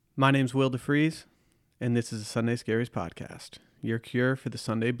My name's Will DeFries, and this is a Sunday Scaries podcast, your cure for the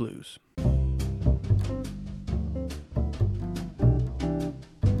Sunday blues.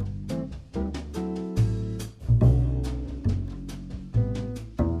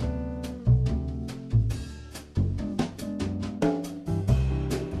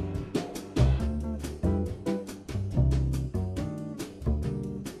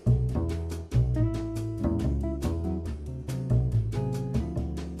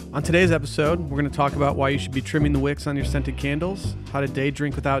 On today's episode, we're going to talk about why you should be trimming the wicks on your scented candles, how to day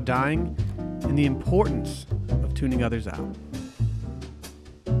drink without dying, and the importance of tuning others out.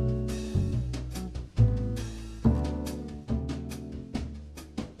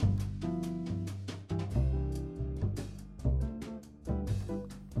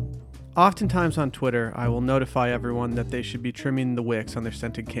 Oftentimes on Twitter, I will notify everyone that they should be trimming the wicks on their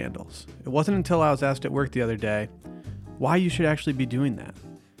scented candles. It wasn't until I was asked at work the other day why you should actually be doing that.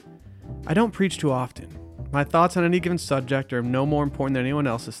 I don't preach too often. My thoughts on any given subject are no more important than anyone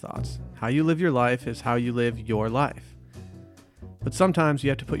else's thoughts. How you live your life is how you live your life. But sometimes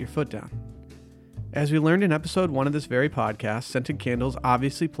you have to put your foot down. As we learned in episode 1 of this very podcast, scented candles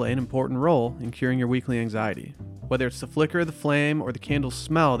obviously play an important role in curing your weekly anxiety. Whether it's the flicker of the flame or the candle's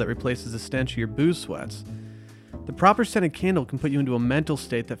smell that replaces the stench of your booze sweats, the proper scented candle can put you into a mental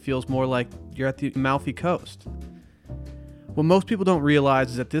state that feels more like you're at the Amalfi Coast. What most people don't realize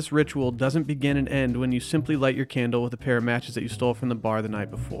is that this ritual doesn't begin and end when you simply light your candle with a pair of matches that you stole from the bar the night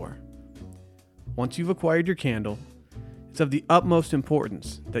before. Once you've acquired your candle, it's of the utmost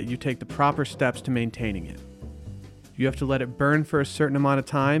importance that you take the proper steps to maintaining it. You have to let it burn for a certain amount of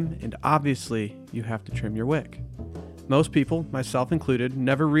time, and obviously, you have to trim your wick. Most people, myself included,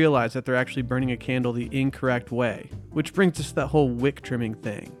 never realize that they're actually burning a candle the incorrect way, which brings us to that whole wick trimming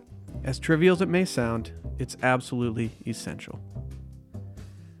thing. As trivial as it may sound, it's absolutely essential.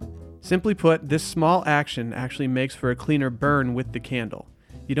 Simply put, this small action actually makes for a cleaner burn with the candle.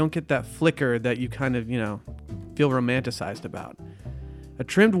 You don't get that flicker that you kind of, feel romanticized about. A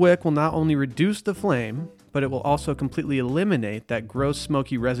trimmed wick will not only reduce the flame, but it will also completely eliminate that gross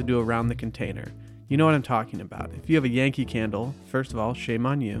smoky residue around the container. You know what I'm talking about. If you have a Yankee candle, first of all, shame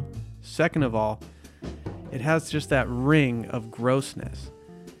on you. Second of all, it has just that ring of grossness.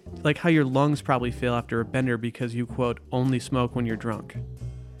 Like how your lungs probably fail after a bender because you, quote, only smoke when you're drunk.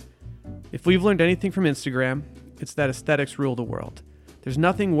 If we've learned anything from Instagram, it's that aesthetics rule the world. There's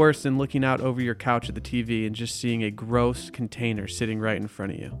nothing worse than looking out over your couch at the TV and just seeing a gross container sitting right in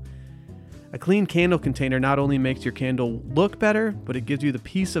front of you. A clean candle container not only makes your candle look better, but it gives you the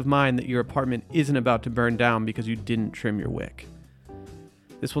peace of mind that your apartment isn't about to burn down because you didn't trim your wick.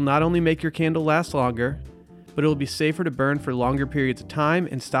 This will not only make your candle last longer, but it will be safer to burn for longer periods of time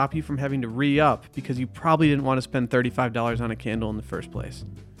and stop you from having to re-up because you probably didn't want to spend $35 on a candle in the first place.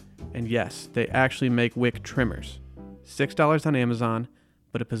 And yes, they actually make wick trimmers. $6 on Amazon,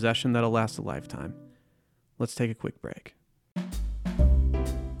 but a possession that'll last a lifetime. Let's take a quick break.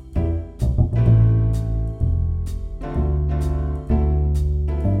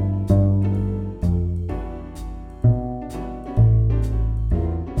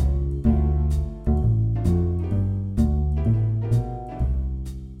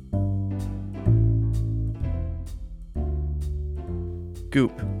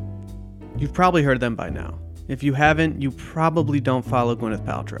 Goop. You've probably heard of them by now. If you haven't, you probably don't follow Gwyneth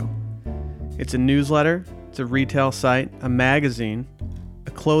Paltrow. It's a newsletter, it's a retail site, a magazine,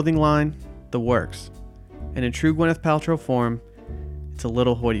 a clothing line, the works. And in true Gwyneth Paltrow form, it's a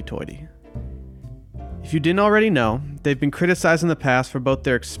little hoity-toity. If you didn't already know, they've been criticized in the past for both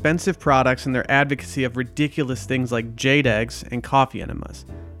their expensive products and their advocacy of ridiculous things like jade eggs and coffee enemas.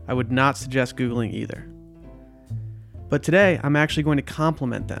 I would not suggest Googling either. But today, I'm actually going to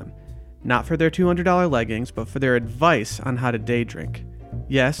compliment them, not for their $200 leggings, but for their advice on how to day drink.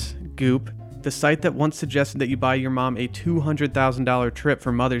 Yes, Goop, the site that once suggested that you buy your mom a $200,000 trip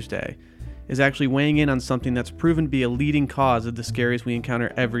for Mother's Day, is actually weighing in on something that's proven to be a leading cause of the scaries we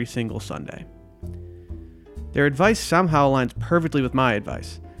encounter every single Sunday. Their advice somehow aligns perfectly with my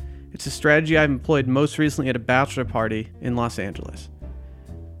advice. It's a strategy I've employed most recently at a bachelor party in Los Angeles.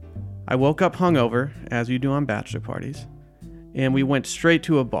 I woke up hungover, as you do on bachelor parties, and we went straight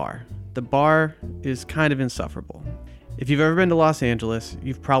to a bar. The bar is kind of insufferable. If you've ever been to Los Angeles,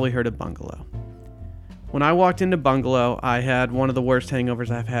 you've probably heard of Bungalow. When I walked into Bungalow, I had one of the worst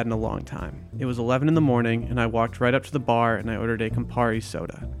hangovers I've had in a long time. It was 11 in the morning, and I walked right up to the bar and I ordered a Campari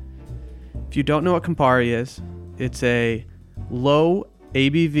soda. If you don't know what Campari is, it's a low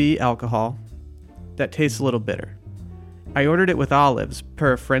ABV alcohol that tastes a little bitter. I ordered it with olives,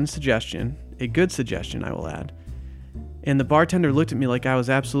 per a friend's suggestion, a good suggestion I will add, And the bartender looked at me like I was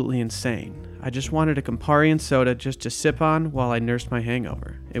absolutely insane. I just wanted a Campari and soda just to sip on while I nursed my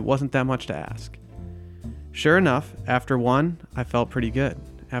hangover. It wasn't that much to ask. Sure enough, after 1, I felt pretty good.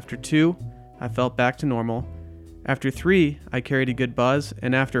 After 2, I felt back to normal. After 3, I carried a good buzz.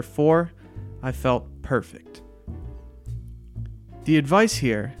 And after 4, I felt perfect. The advice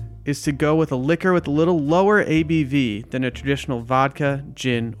here is to go with a liquor with a little lower ABV than a traditional vodka,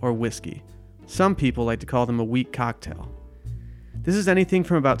 gin, or whiskey. Some people like to call them a weak cocktail. This is anything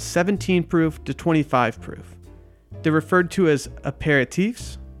from about 17 proof to 25 proof. They're referred to as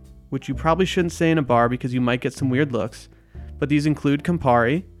aperitifs, which you probably shouldn't say in a bar because you might get some weird looks, but these include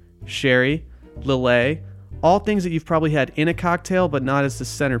Campari, sherry, Lillet, all things that you've probably had in a cocktail but not as the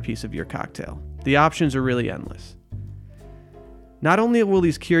centerpiece of your cocktail. The options are really endless. Not only will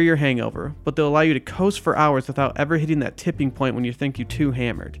these cure your hangover, but they'll allow you to coast for hours without ever hitting that tipping point when you think you're too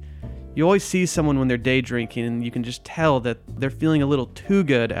hammered. You always see someone when they're day drinking and you can just tell that they're feeling a little too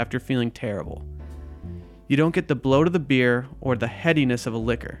good after feeling terrible. You don't get the bloat of the beer or the headiness of a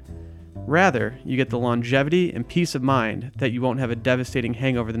liquor. Rather, you get the longevity and peace of mind that you won't have a devastating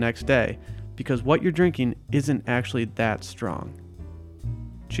hangover the next day because what you're drinking isn't actually that strong.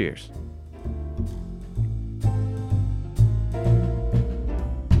 Cheers.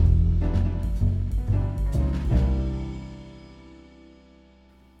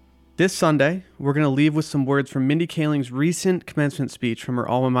 This Sunday, we're going to leave with some words from Mindy Kaling's recent commencement speech from her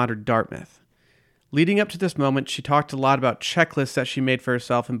alma mater, Dartmouth. Leading up to this moment, she talked a lot about checklists that she made for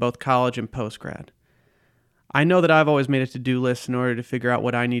herself in both college and post-grad. I know that I've always made a to-do list in order to figure out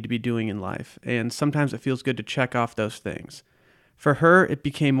what I need to be doing in life, and sometimes it feels good to check off those things. For her, it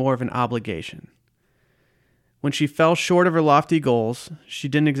became more of an obligation. When she fell short of her lofty goals, she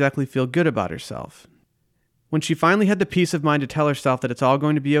didn't exactly feel good about herself. When she finally had the peace of mind to tell herself that it's all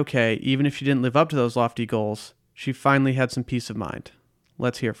going to be okay, even if she didn't live up to those lofty goals, she finally had some peace of mind.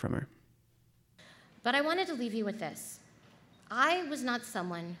 Let's hear from her. But I wanted to leave you with this. I was not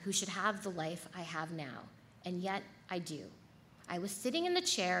someone who should have the life I have now, and yet I do. I was sitting in the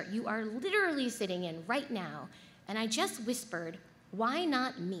chair you are literally sitting in right now, and I just whispered, "Why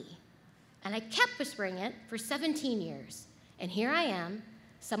not me?" And I kept whispering it for 17 years. And here I am,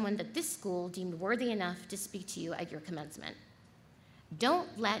 someone that this school deemed worthy enough to speak to you at your commencement.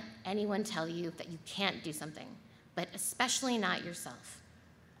 Don't let anyone tell you that you can't do something, but especially not yourself.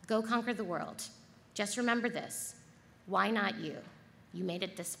 Go conquer the world. Just remember this. Why not you? You made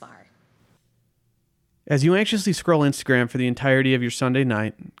it this far. As you anxiously scroll Instagram for the entirety of your Sunday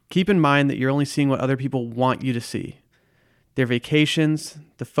night, keep in mind that you're only seeing what other people want you to see. Their vacations,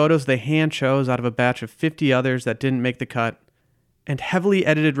 the photos they hand chose out of a batch of 50 others that didn't make the cut, and heavily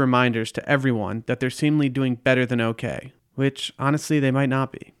edited reminders to everyone that they're seemingly doing better than okay, which honestly they might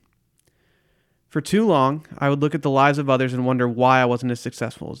not be. For too long, I would look at the lives of others and wonder why I wasn't as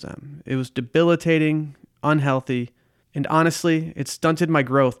successful as them. It was debilitating, unhealthy, and honestly, it stunted my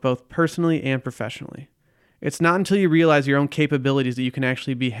growth both personally and professionally. It's not until you realize your own capabilities that you can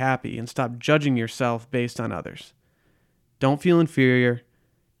actually be happy and stop judging yourself based on others. Don't feel inferior.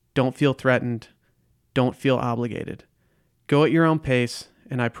 Don't feel threatened. Don't feel obligated. Go at your own pace,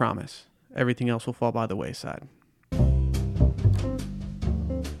 and I promise, everything else will fall by the wayside.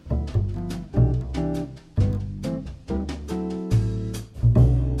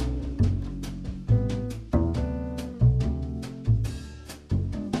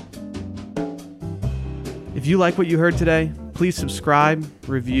 If you like what you heard today, please subscribe,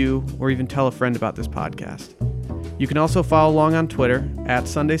 review, or even tell a friend about this podcast. You can also follow along on Twitter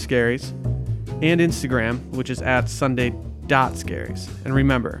 @SundayScaries and Instagram, which is @Sunday.Scaries. And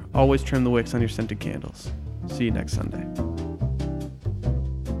remember, always trim the wicks on your scented candles. See you next Sunday.